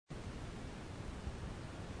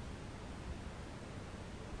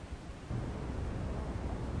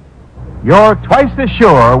you're twice as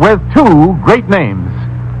sure with two great names,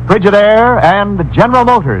 Frigidaire and General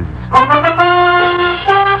Motors.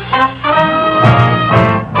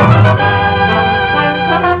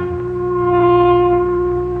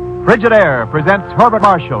 Frigidaire presents Herbert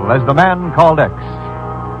Marshall as the man called X.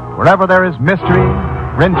 Wherever there is mystery,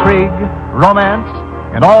 intrigue, romance,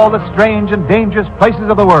 in all the strange and dangerous places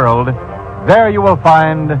of the world, there you will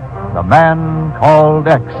find the man called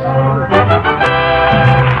X.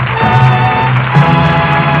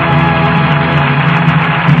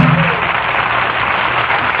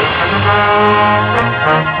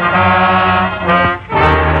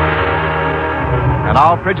 And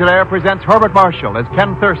now Frigidaire presents Herbert Marshall as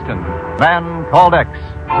Ken Thurston, man called X.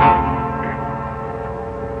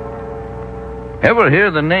 Ever hear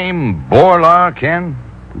the name Borla, Ken?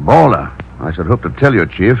 Borla? I should hope to tell you,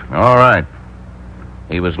 Chief. All right.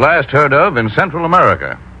 He was last heard of in Central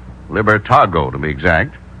America, Libertago to be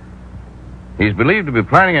exact. He's believed to be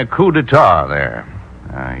planning a coup d'etat there.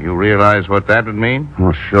 You realize what that would mean?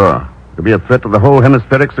 Oh, sure. To be a threat to the whole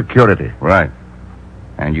hemispheric security. Right.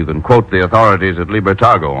 And you can quote the authorities at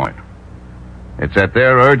Libertago on it. It's at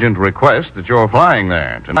their urgent request that you're flying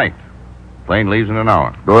there tonight. Plane leaves in an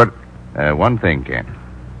hour. Good. One thing, Ken.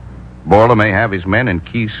 Borla may have his men in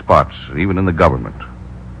key spots, even in the government.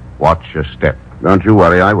 Watch your step. Don't you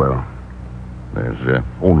worry, I will. There's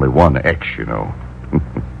only one X, you know.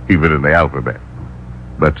 Even in the alphabet.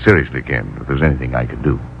 But seriously, Ken, if there's anything I can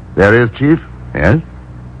do. There is, Chief? Yes?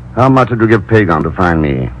 How much did you give Pagon to find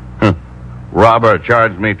me? Robber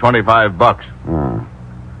charged me $25.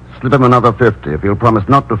 Slip him another 50 if he'll promise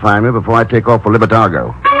not to find me before I take off for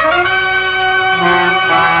Libertago.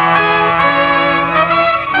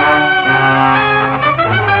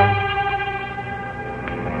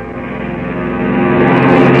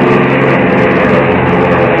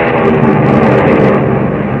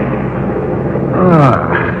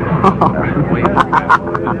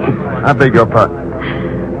 I beg your pardon.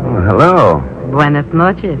 Oh, hello. Buenas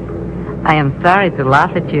noches. I am sorry to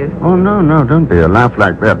laugh at you. Oh, no, don't be. A laugh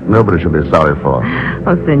like that nobody should be sorry for.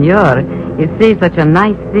 Oh, senor, you say such a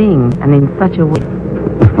nice thing, and in such a way.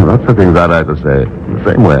 That's the things I like to say. The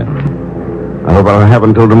same way. I hope I'll have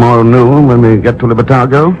until tomorrow noon when we get to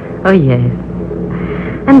Libertago. Oh, yes.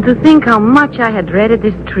 And to think how much I had dreaded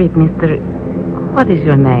this trip, Mr. What is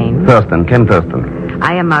your name? Thurston, Ken Thurston.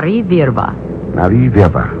 I am Marie Virba. Marie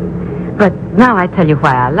Virba. But now I tell you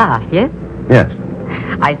why I laugh, yes? Yes.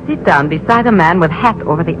 I sit down beside a man with hat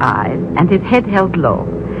over the eyes and his head held low.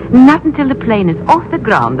 Not until the plane is off the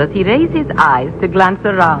ground does he raise his eyes to glance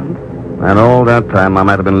around. And all that time I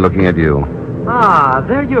might have been looking at you. Ah,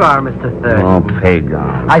 there you are, Mr. Thurston. Oh,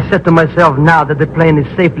 Pagan. I said to myself, now that the plane is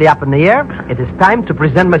safely up in the air, it is time to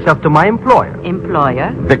present myself to my employer.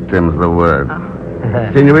 Employer? Victim's the word.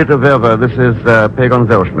 Senorita Virba, this is Pagan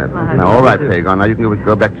Zellschmidt. Now, all right, Pagan. Now you can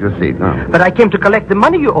go back to your seat. Now. But I came to collect the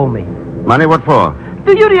money you owe me. Money? What for?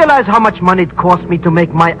 Do you realize how much money it cost me to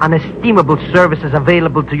make my unestimable services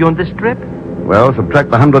available to you on this trip? Well,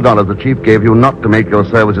 subtract the $100 the chief gave you not to make your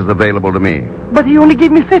services available to me. But he only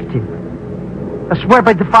gave me 50. I swear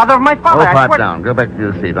by the father of my father. Oh, pipe down. Go back to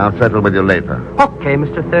your seat. I'll settle with you later. Okay,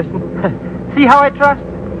 Mr. Thurston. See how I trust?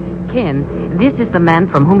 Ken, this is the man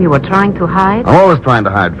from whom you were trying to hide? I'm always trying to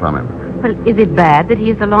hide from him. Well, is it bad that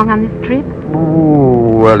he is along on this trip?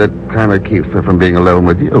 Oh, well, it kind of keeps me from being alone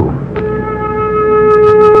with you.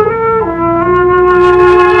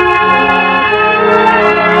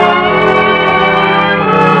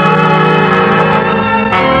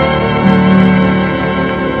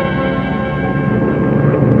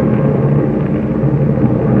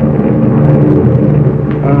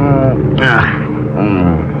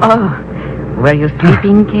 Oh, were you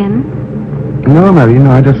sleeping, Ken? No, Mary,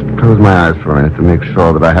 no, I just closed my eyes for a minute to make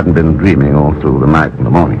sure that I hadn't been dreaming all through the night and the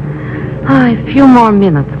morning. A few more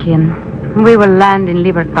minutes, Ken. We will land in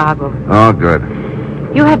Libertago. Oh, good.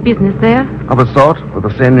 You have business there? Of a sort, with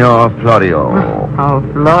the Senor Florio. Oh,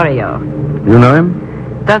 Florio. You know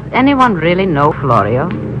him? Does anyone really know Florio?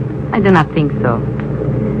 I do not think so.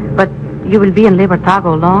 But you will be in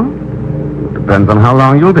Libertago long? Depends on how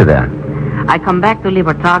long you'll be there. I come back to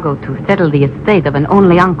Libertago to settle the estate of an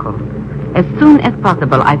only uncle. As soon as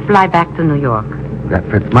possible, I fly back to New York. That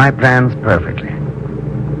fits my plans perfectly.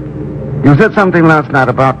 You said something last night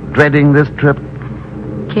about dreading this trip.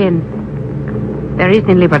 Ken, there is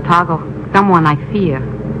in Libertago someone I fear.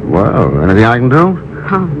 Well, anything I can do?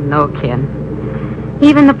 Oh, no, Ken.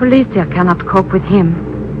 Even the police here cannot cope with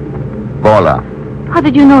him. Borla. How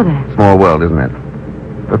did you know that? Small world, isn't it?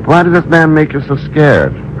 But why does this man make you so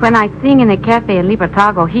scared? When I sing in a cafe in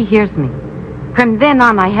Libertago, he hears me. From then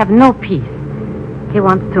on, I have no peace. He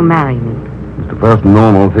wants to marry me. It's the first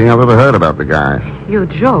normal thing I've ever heard about the guy. You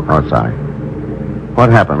joke. Oh, sorry. What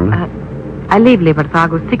happened? I leave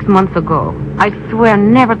Libertago 6 months ago. I swear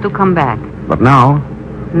never to come back. But now?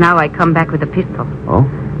 Now I come back with a pistol. Oh?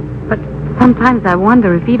 But sometimes I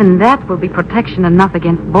wonder if even that will be protection enough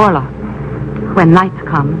against Borla. When night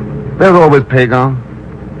comes. There's always Pagan.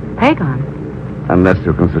 Pagan? Unless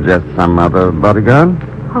you can suggest some other bodyguard.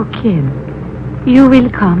 Oh, kid. You will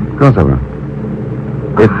come? Of course I will.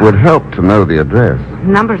 It would help to know the address.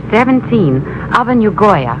 Number 17, Avenue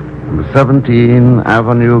Goya. Number 17,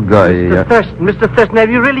 Avenue Goya. Mr. Thurston, are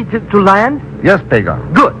you ready to land? Yes,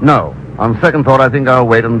 Pagan. Good. No. On second thought, I think I'll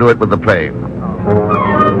wait and do it with the plane.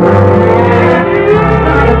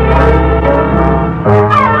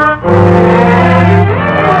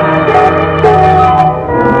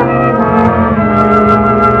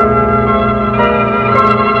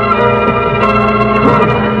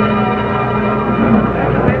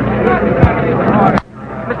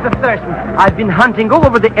 I've been hunting all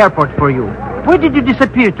over the airport for you. Where did you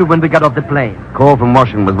disappear to when we got off the plane? Call from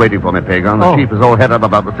Washington was waiting for me, Pagan. The chief is all head up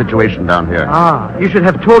about the situation down here. Ah, you should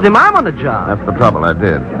have told him I'm on the job. That's the trouble, I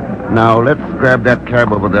did. Now, let's grab that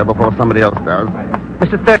cab over there before somebody else does.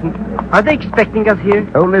 Mr. Thurston, are they expecting us here?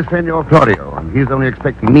 Only Senor Florio, and he's only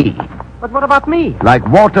expecting me. But what about me? Like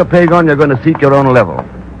Walter Pagan, you're going to seek your own level.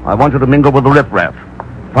 I want you to mingle with the riffraff.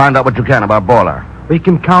 Find out what you can about Borla. We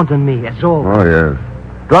can count on me, as always. Oh, yes.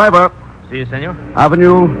 Driver. See you, senor.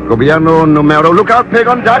 Avenue, Gobierno, Numero. Look out,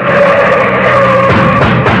 Pagan, Jack.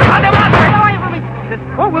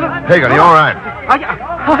 Pagan, are you all right?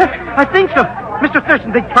 I think so. Mr.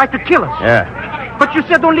 Thurston, they tried to kill us. Yeah. But you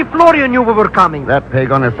said only Florio knew we were coming. That,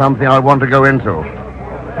 Pagan, is something I want to go into.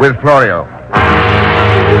 With Florio.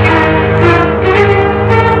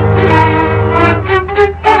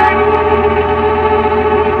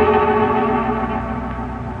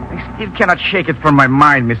 I still cannot shake it from my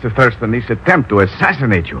mind, Mr. Thurston, this attempt to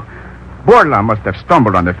assassinate you. Borla must have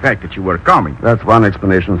stumbled on the fact that you were coming. That's one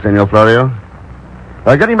explanation, Senor Florio.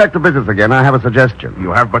 Getting back to business again, I have a suggestion. You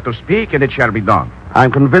have but to speak, and it shall be done.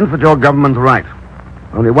 I'm convinced that your government's right.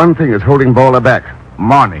 Only one thing is holding Borla back.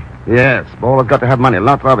 Money. Yes, Borla's got to have money,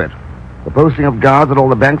 lots of it. The posting of guards at all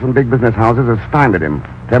the banks and big business houses has stymied him,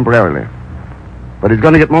 temporarily. But he's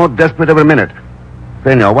going to get more desperate every minute.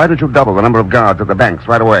 Senor, why don't you double the number of guards at the banks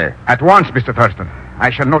right away? At once, Mr. Thurston. I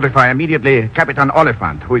shall notify immediately Capitan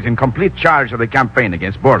Oliphant, who is in complete charge of the campaign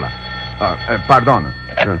against Borla. Pardon.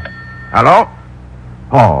 Sure. Hello?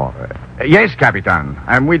 Oh, yes, Capitan.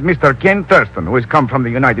 I'm with Mr. Ken Thurston, who has come from the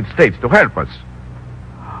United States to help us.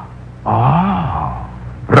 Oh,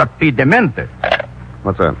 rapidamente.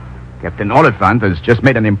 What's that? Captain Oliphant has just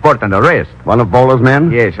made an important arrest. One of Borla's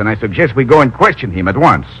men? Yes, and I suggest we go and question him at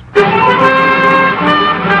once.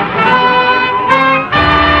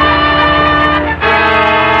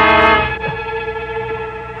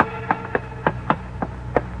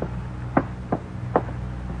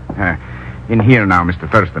 In here now,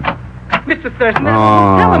 Mr. Thurston. Mr. Thurston,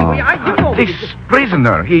 tell him you know This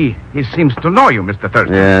prisoner, he seems to know you, Mr.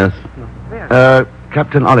 Thurston. Yes.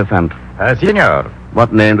 Captain Oliphant. Senor.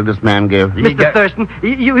 What name did this man give? Mr. Thurston,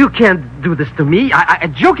 you can't do this to me. A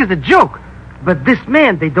joke is a joke. But this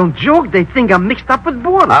man, they don't joke. They think I'm mixed up with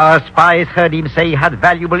Borla. Our spies heard him say he had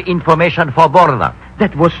valuable information for Borla.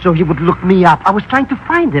 That was so he would look me up. I was trying to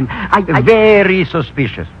find him. Very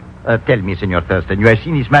suspicious. Tell me, Senor Thurston, you have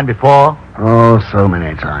seen this man before? Oh, so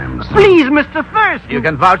many times. Please, Mr. Thurston. You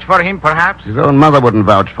can vouch for him, perhaps? His own mother wouldn't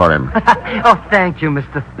vouch for him. Oh, thank you,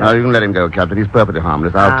 Mr. Thurston. No, you can let him go, Captain. He's perfectly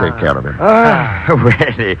harmless. I'll take care of him.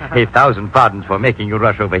 Well, a thousand pardons for making you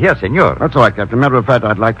rush over here, Senor. That's all right, Captain. Matter of fact,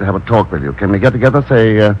 I'd like to have a talk with you. Can we get together,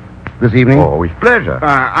 say, this evening? Oh, with pleasure.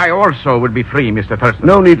 I also would be free, Mr. Thurston.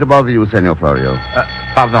 No need to bother you, Senor Florio.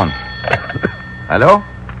 Pardon. Hello?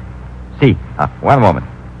 Si. One moment.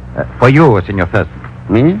 For you, Senor Thurston.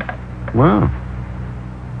 Me? Wow.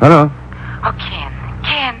 Hello. Oh,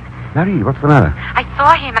 Ken. Marie, what's the matter? I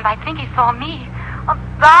saw him, and I think he saw me. Oh,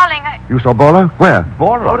 darling, You saw Borla? Where?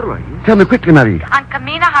 Borla? Tell me quickly, Marie. on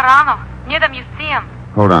Camino Harano, near the museum.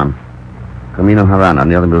 Hold on. Camino Harana,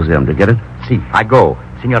 near the museum. Did you get it? Si, I go.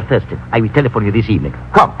 Senor Thurston, I will telephone you this evening.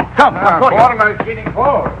 Come. Borla is getting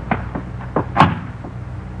close.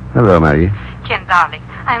 Hello, Marie. Ken, darling,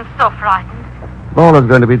 I am so frightened. Borla's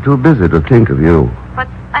going to be too busy to think of you. But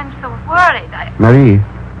I'm so worried. Marie,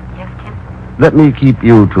 Yes, Ken? let me keep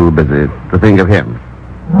you too busy to think of him.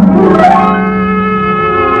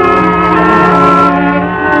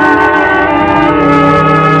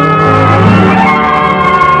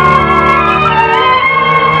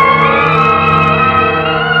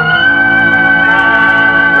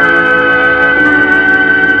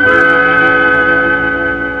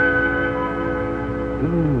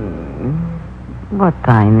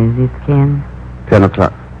 time is it, Ken? 10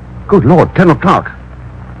 o'clock. Good Lord, 10 o'clock.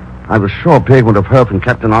 I was sure Peg would have heard from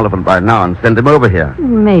Captain Oliphant by now and sent him over here.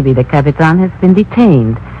 Maybe the Capitan has been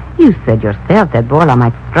detained. You said yourself that Borla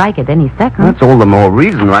might strike at any second. That's all the more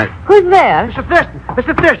reason, right? Who's there? Mr. Thurston!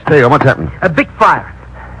 Mr. Thurston! Peg, what's happened? A big fire.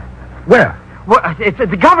 Where? Well, it's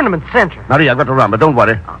at the government center. Maria, I've got to run, but don't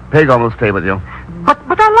worry. Pagon will stay with you. But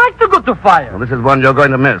I like to go to fire. Well, this is one you're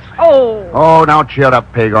going to miss. Oh. Oh, now cheer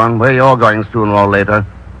up, Pagon. Where you're going sooner or later.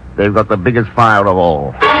 They've got the biggest fire of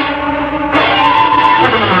all.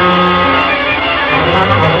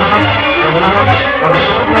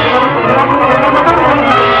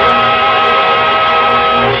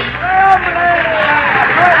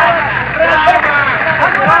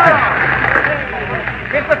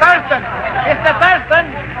 Mr. Thurston!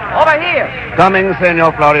 Over here! Coming,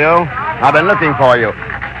 Senor Florio. I've been looking for you.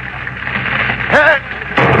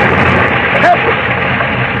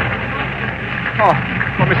 Oh,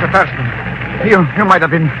 Mr. Thurston, you might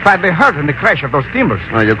have been badly hurt in the crash of those timbers.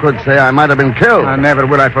 Well, you could say I might have been killed. Never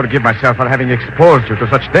will I forgive myself for having exposed you to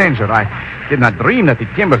such danger. I did not dream that the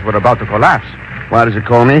timbers were about to collapse. Why did you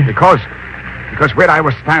call me? Because where I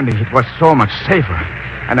was standing, it was so much safer.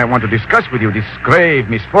 And I want to discuss with you this grave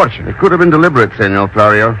misfortune. It could have been deliberate, Senor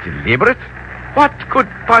Florio. Deliberate? What could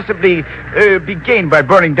possibly be gained by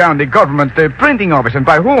burning down the government printing office, and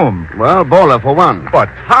by whom? Well, Bola, for one. But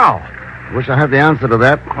how? Wish I had the answer to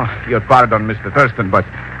that. Oh, your pardon, Mr. Thurston, but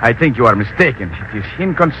I think you are mistaken. It is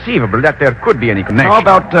inconceivable that there could be any connection. How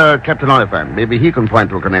about Captain Oliphant? Maybe he can point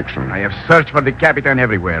to a connection. I have searched for the Capitan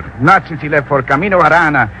everywhere. Not since he left for Camino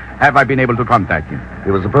Arana have I been able to contact him.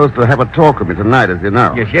 He was supposed to have a talk with me tonight, as you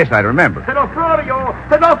know. Yes, I remember. Senor Florio!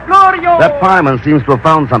 Senor Florio! That fireman seems to have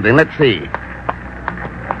found something. Let's see.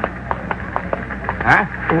 Huh?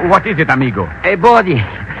 What is it, amigo? A body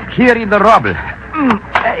here in the rubble.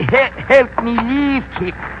 Help me lift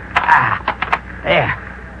it. There.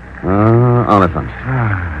 Oliphant.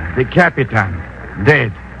 The Capitan.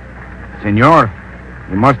 Dead. Senor,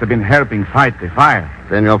 he must have been helping fight the fire.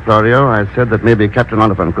 Senor Florio, I said that maybe Captain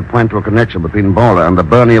Oliphant could point to a connection between Bola and the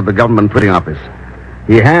burning of the government printing office.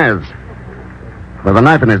 He has. With a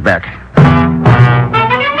knife in his back.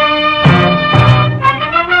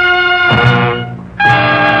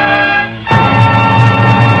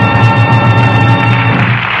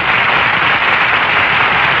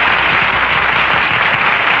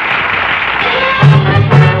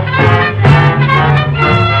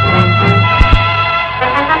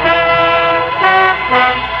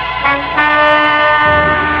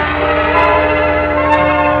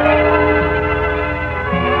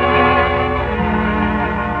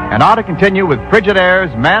 And now to continue with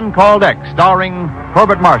Frigidaire's Man Called X, starring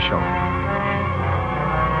Herbert Marshall.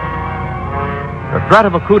 The threat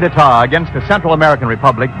of a coup d'etat against the Central American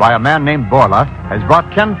Republic by a man named Borla has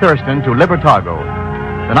brought Ken Thurston to Libertago.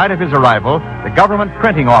 The night of his arrival, the government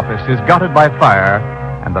printing office is gutted by fire,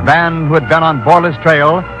 and the man who had been on Borla's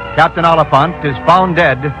trail, Captain Oliphant, is found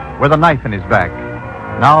dead with a knife in his back.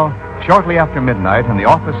 Now, shortly after midnight, in the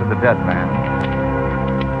office of the dead man.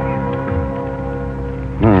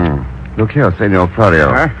 Look here, Senor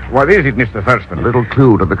Florio. What is it, Mr. Thurston? A little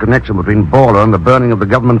clue to the connection between Bola and the burning of the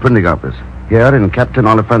government printing office. Here in Captain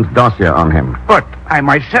Oliphant's dossier on him. But I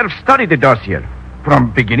myself studied the dossier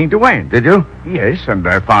from beginning to end. Did you? Yes, and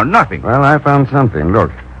I found nothing. Well, I found something.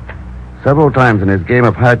 Look. Several times in his game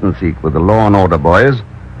of hide and seek with the law and order boys,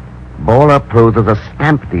 Bola posed as a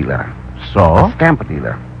stamp dealer. So? A stamp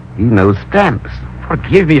dealer. He knows stamps.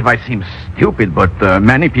 Forgive me if I seem stupid, but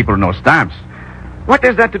many people know stamps. What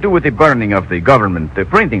has that to do with the burning of the government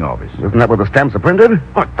printing office? Isn't that where the stamps are printed?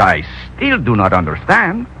 But I still do not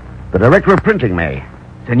understand. The director of printing may.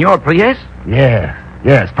 Senor Priest?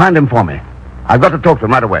 Yes. Find him for me. I've got to talk to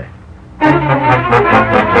him right away.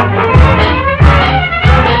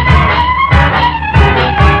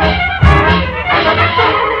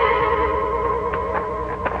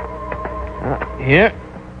 Here.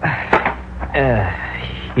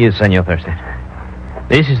 Here, Senor Thurston.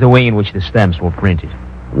 This is the way in which the stamps were printed.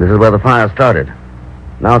 This is where the fire started.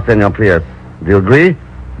 Now, Senor Priest, do you agree?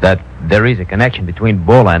 That there is a connection between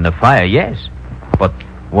Bola and the fire, yes. But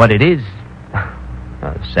what it is...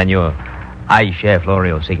 Senor, I share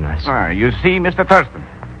Florio's ignorance. You see, Mr. Thurston.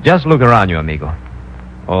 Just look around you, amigo.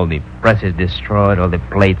 All the presses destroyed, all the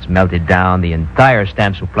plates melted down, the entire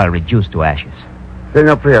stamp supply reduced to ashes.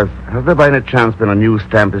 Senor Priest, has there by any chance been a new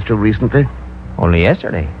stamp issue recently? Only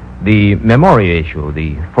yesterday. The Memoria issue,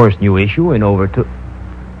 the first new issue in over 2...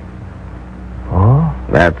 Oh?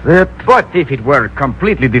 That's it. But if it were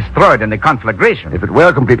completely destroyed in the conflagration... If it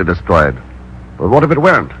were completely destroyed. But what if it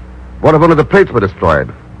weren't? What if only the plates were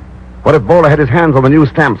destroyed? What if Bowler had his hands on the new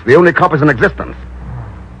stamps, the only copies in existence?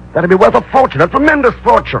 That'd be worth a fortune, a tremendous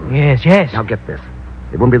fortune. Yes, yes. Now get this.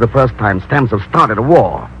 It won't be the first time stamps have started a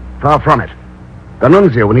war. Far from it.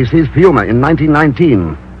 D'Annunzio, when he seized Fiume in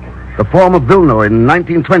 1919. The form of Vilno in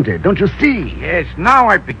 1920. Don't you see? Yes, now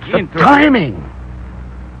I begin The timing.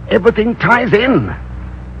 Everything ties in.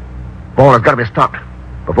 Bowler's got to be stopped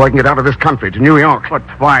before he can get out of this country to New York. But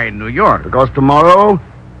why New York? Because tomorrow...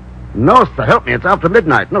 No, sir, help me. It's after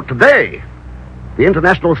midnight. No, today. The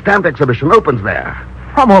International Stamp Exhibition opens there.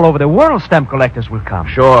 From all over the world, stamp collectors will come.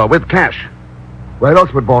 Sure, with cash. Where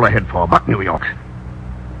else would Bowler head for but New York?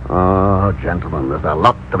 Oh, gentlemen, there's a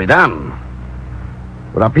lot to be done.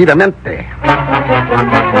 Rapidamente.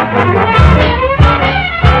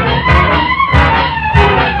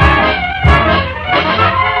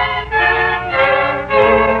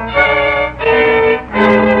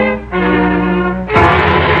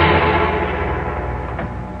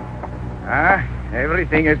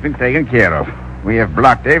 Everything has been taken care of. We have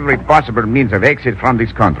blocked every possible means of exit from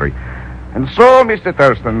this country. And so, Mr.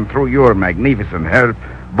 Thurston, through your magnificent help,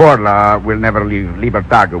 Borla will never leave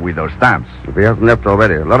Libertago with those stamps. If he hasn't left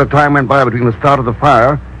already. A lot of time went by between the start of the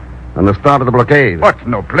fire and the start of the blockade. What?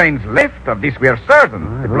 No planes left? Of this we are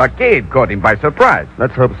certain. The blockade caught him by surprise.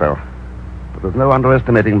 Let's hope so. But there's no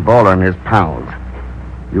underestimating Bowler and his pals.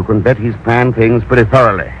 You can bet he's planned things pretty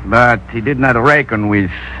thoroughly. But he did not reckon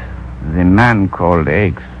with the man called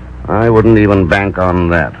X. I wouldn't even bank on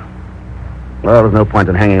that. Well, there's no point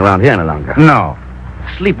in hanging around here any longer. No.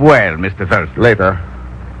 Sleep well, Mr. Thurston. Later.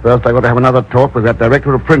 First, I got to have another talk with that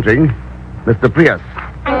director of printing, Mr. Prius.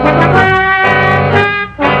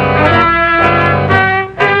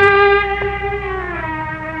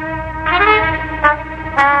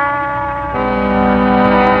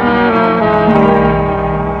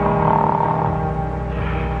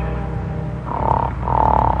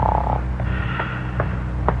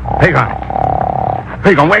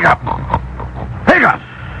 Pagon, wake up! Pagon!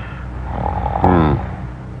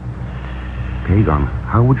 Pagon,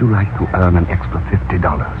 how would you like to earn an extra $50?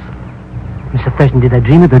 Mr. Thurston, did I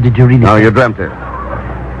dream it or did you really... No, you dreamt it.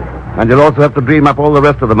 And you'll also have to dream up all the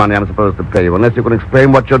rest of the money I'm supposed to pay you, unless you can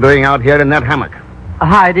explain what you're doing out here in that hammock.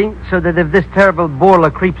 Hiding, so that if this terrible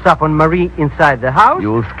Borla creeps up on Marie inside the house...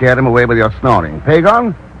 You'll scare him away with your snoring.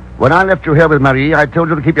 Pagon, when I left you here with Marie, I told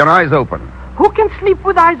you to keep your eyes open. Who can sleep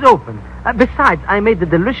with eyes open? Besides, I made the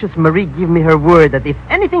delicious Marie give me her word that if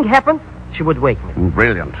anything happened, she would wake me.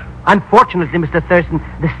 Brilliant. Unfortunately, Mr. Thurston,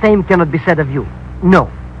 the same cannot be said of you.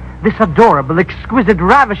 No. This adorable, exquisite,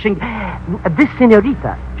 ravishing... this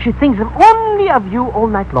senorita, she thinks only of you all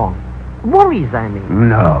night long. Worries, I mean.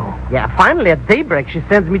 No. Yeah, finally, at daybreak, she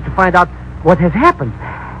sends me to find out what has happened.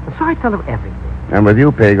 So I tell her everything. And with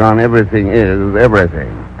you, Pagon, everything is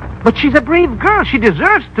everything. But she's a brave girl. She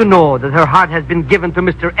deserves to know that her heart has been given to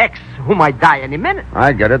Mr. X, who might die any minute.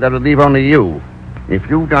 I get it. That'll leave only you. If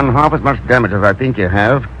you've done half as much damage as I think you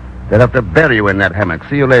have, they'll have to bury you in that hammock.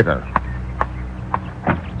 See you later.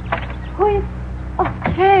 Who is...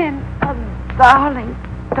 Oh, Ken. Oh, darling.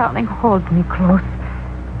 Darling, hold me close.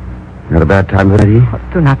 You had a bad time, Betty? Oh,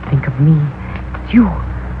 do not think of me. It's you.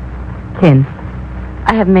 Ken,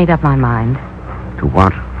 I have made up my mind. To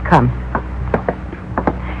what? Come.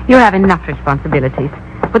 You have enough responsibilities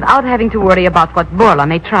without having to worry about what Borla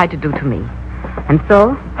may try to do to me. And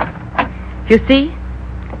so, you see,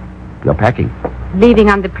 You're packing. leaving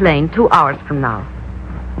on the plane 2 hours from now.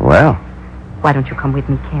 Well, Why don't you come with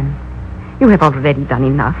me, Ken? You have already done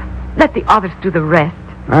enough. Let the others do the rest.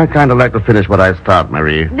 I kind of like to finish what I start,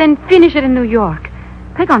 Marie. Then finish it in New York.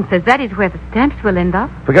 Pagon says that is where the stamps will end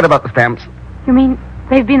up. Forget about the stamps. You mean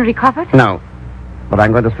they've been recovered? No. But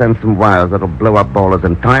I'm going to send some wires that'll blow up Bowler's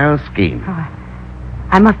entire scheme. Oh,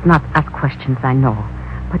 I must not ask questions, I know.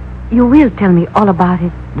 But you will tell me all about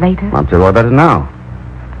it later? I'll tell you all about it now.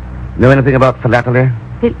 Know anything about philately?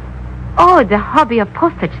 The hobby of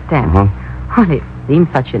postage stamps. Oh, it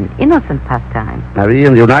seems such an innocent pastime. Marie,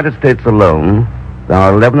 in the United States alone, there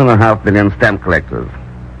are 11.5 million stamp collectors.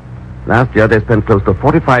 Last year, they spent close to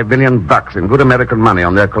 $45 billion in good American money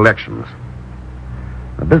on their collections.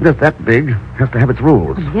 A business that big has to have its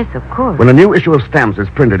rules. Yes, of course. When a new issue of stamps is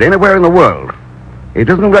printed anywhere in the world, it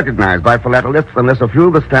isn't recognized by philatelists unless a few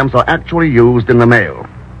of the stamps are actually used in the mail.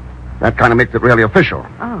 That kind of makes it really official.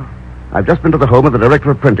 Oh. I've just been to the home of the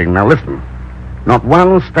director of printing. Now listen. Not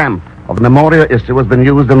one stamp of the Memoria issue has been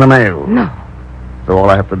used in the mail. No. So all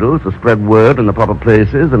I have to do is to spread word in the proper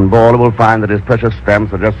places, and Bowler will find that his precious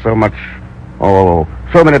stamps are just so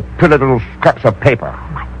many pretty little scraps of paper.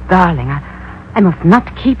 Oh, my darling, I must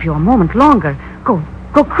not keep you a moment longer.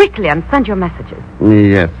 Go quickly and send your messages.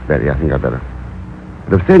 Yes, Betty, I think I'd better.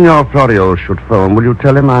 If Senor Florio should phone, will you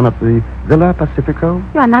tell him I'm at the Villa Pacifico?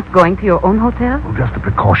 You are not going to your own hotel? Oh, just a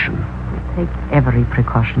precaution. Take every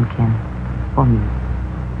precaution, Ken. For me.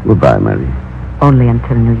 Goodbye, Mary. Only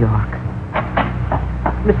until New York.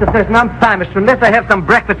 Mr. Thurston, I'm famished. Unless I have some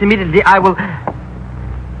breakfast immediately, I will...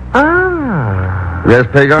 Ah. Yes,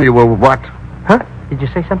 Pagan, you will what? Huh? Did you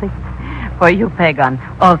say something? For you, Pagan,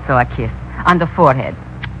 also a kiss on the forehead.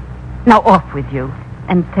 Now off with you,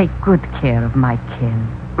 and take good care of my Ken.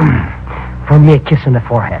 For me, a kiss on the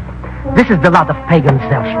forehead. This is the lot of Pagan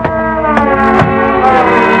Zellschmidt.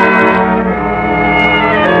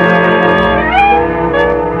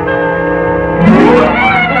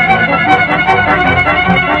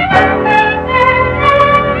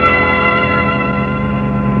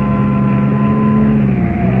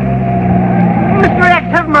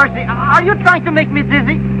 Mercy, are you trying to make me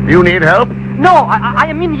dizzy? You need help? No,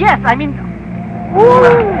 I mean, yes. I mean... Ooh.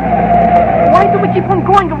 Why do we keep on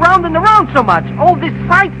going around and around so much? All these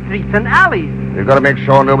side streets and alleys. We've got to make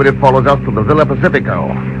sure nobody follows us to the Villa Pacifico.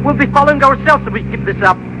 We'll be following ourselves if we keep this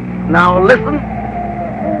up. Now, listen.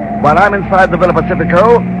 While I'm inside the Villa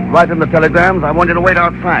Pacifico, writing the telegrams, I want you to wait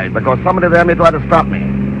outside, because somebody there may try to stop me.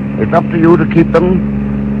 It's up to you to keep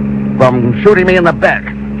them from shooting me in the back.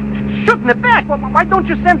 Shoot in the back? Well, why don't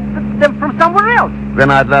you send them from somewhere else? Then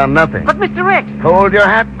I'd learn nothing. But, Mr. X... Hold your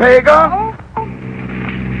hat, Pagan.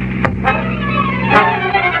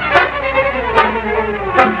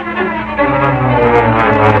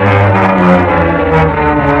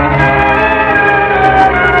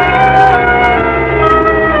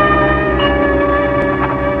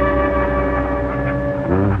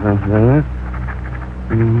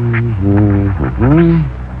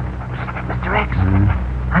 Mr. X,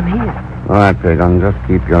 I'm here. All right, Pagan, just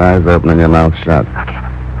keep your eyes open and your mouth shut. Okay.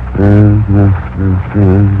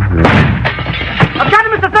 I've got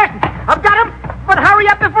him, Mr. Thurston. I've got him. But hurry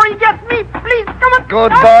up before he gets me. Please, come on.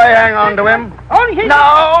 Good boy, hang on to him. Only he...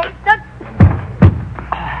 No.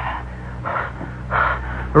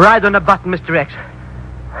 Right on the button, Mr. X.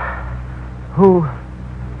 Who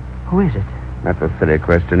is it? That's a silly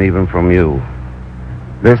question, even from you.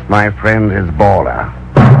 This, my friend, is Baller.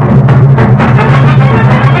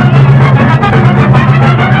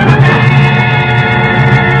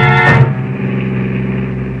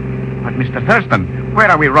 But, Mr. Thurston, where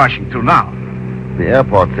are we rushing to now? The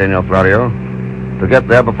airport, Senor Florio. To get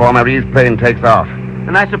there before Marie's plane takes off.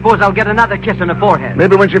 And I suppose I'll get another kiss on the forehead.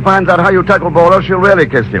 Maybe when she finds out how you tackle Baller, she'll really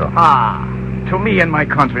kiss you. Ah, to me and my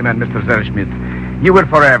countrymen, Mr. Zellschmidt, you will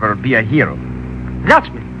forever be a hero.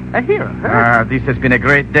 Zellschmidt? A hero, huh? This has been a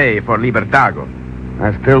great day for Libertago.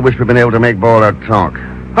 I still wish we'd been able to make Baller talk.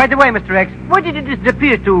 By the way, Mr. X, where did you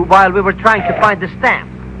disappear to while we were trying to find the stamp?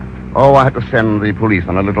 Oh, I had to send the police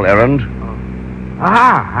on a little errand.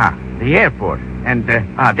 The airport. And,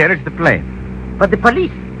 there is the plane. But the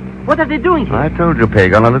police, what are they doing here? I told you,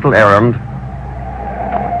 Pagan, a little errand.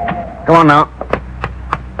 Come on now.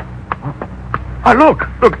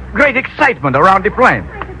 Look, great excitement around the plane.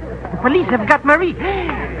 The police have got Marie.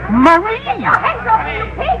 Marie! Hands off, you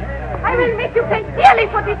pig! I will make you pay dearly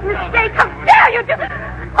for this mistake. How dare you do...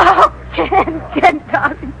 Oh, Ken,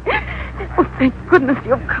 darling. Oh, thank goodness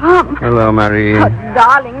you've come. Hello, Marie. Oh,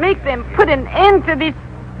 darling, make them put an end to this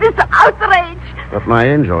outrage. But, my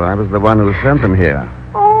angel, I was the one who sent them here.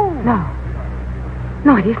 Oh.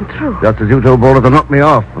 No, it isn't true. Just as you told Baller to knock me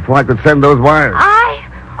off before I could send those wires.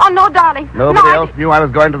 Oh, no, darling. Nobody else knew I was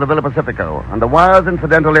going to the Villa Pacifico, and the wires,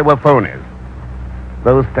 incidentally, were phonies.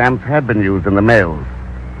 Those stamps had been used in the mails.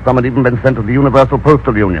 Some had even been sent to the Universal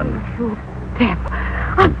Postal Union. You damn...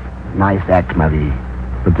 Nice act, Marie.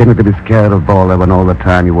 Pretending to be scared of Baller when all the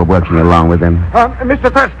time you were working along with him. Mr.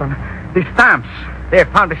 Thurston, the stamps. They have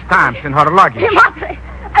found the stamps in her luggage. Madre,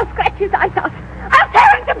 I'll scratch his eyes out. I'll tear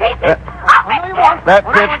him to pieces. That's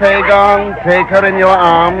it, Pagan. Take her in your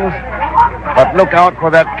arms. But look out for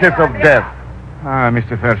that kiss of death.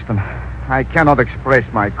 Mr. Thurston, I cannot express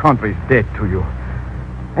my country's debt to you.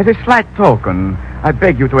 As a slight token, I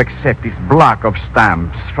beg you to accept this block of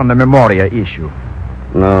stamps from the Memoria issue.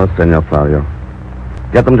 No, Senor Florio.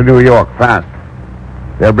 Get them to New York, fast.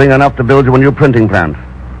 They'll bring enough to build you a new printing plant.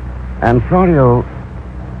 And, Florio,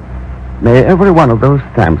 may every one of those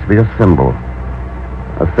stamps be a symbol.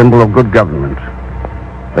 A symbol of good government.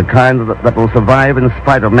 The kind that will survive in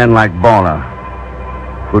spite of men like Baller,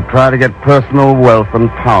 who try to get personal wealth and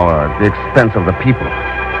power at the expense of the people.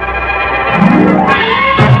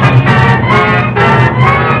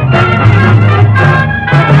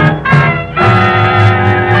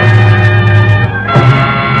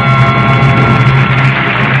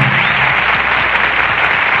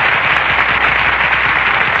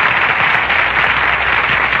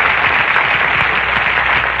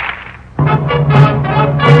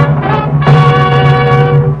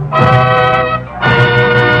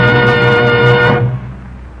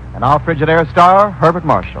 now, Frigidaire star Herbert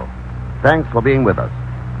Marshall. Thanks for being with us.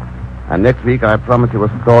 And next week, I promise you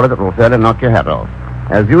a story that will fairly knock your hat off.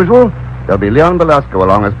 As usual, there'll be Leon Belasco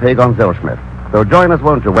along as Pagon Zellschmidt. So join us,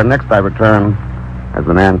 won't you, when next I return as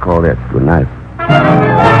the man called X. Good night.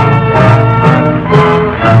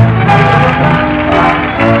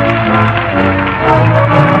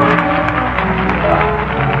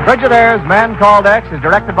 Frigidaire's Man Called X is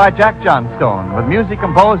directed by Jack Johnstone, with music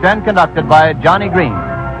composed and conducted by Johnny Green.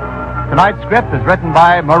 Tonight's script is written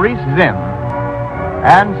by Maurice Zimm.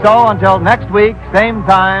 And so, until next week, same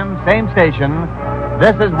time, same station,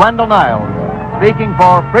 this is Wendell Niles, speaking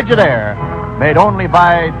for Frigidaire, made only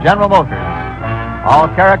by General Motors.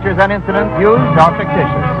 All characters and incidents used are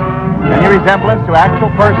fictitious. Any resemblance to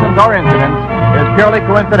actual persons or incidents is purely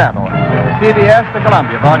coincidental. CBS, the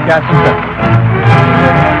Columbia Broadcasting System.